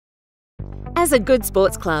As a Good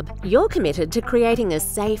Sports Club, you're committed to creating a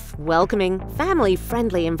safe, welcoming,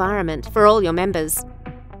 family-friendly environment for all your members.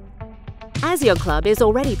 As your club is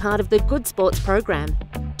already part of the Good Sports program,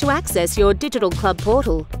 to access your digital club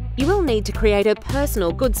portal, you will need to create a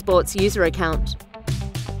personal Good Sports user account.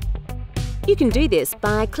 You can do this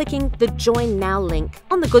by clicking the Join Now link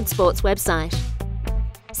on the Good Sports website.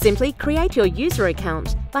 Simply create your user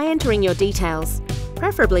account by entering your details,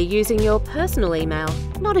 preferably using your personal email,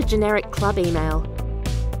 not a generic club email.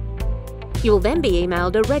 You will then be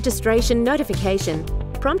emailed a registration notification,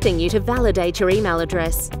 prompting you to validate your email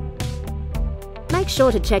address. Make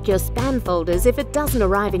sure to check your spam folders if it doesn't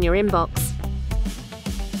arrive in your inbox.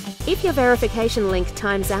 If your verification link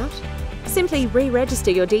times out, simply re-register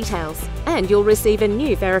your details and you'll receive a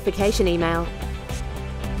new verification email.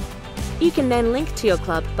 You can then link to your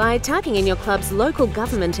club by typing in your club's local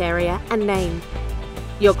government area and name.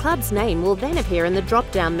 Your club's name will then appear in the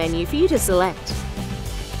drop-down menu for you to select.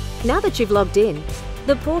 Now that you've logged in,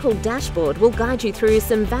 the portal dashboard will guide you through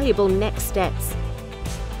some valuable next steps.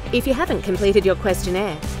 If you haven't completed your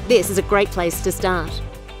questionnaire, this is a great place to start.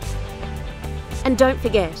 And don't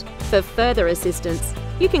forget, for further assistance,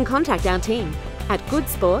 you can contact our team at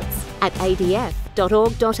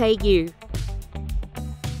goodsports@adf.org.au.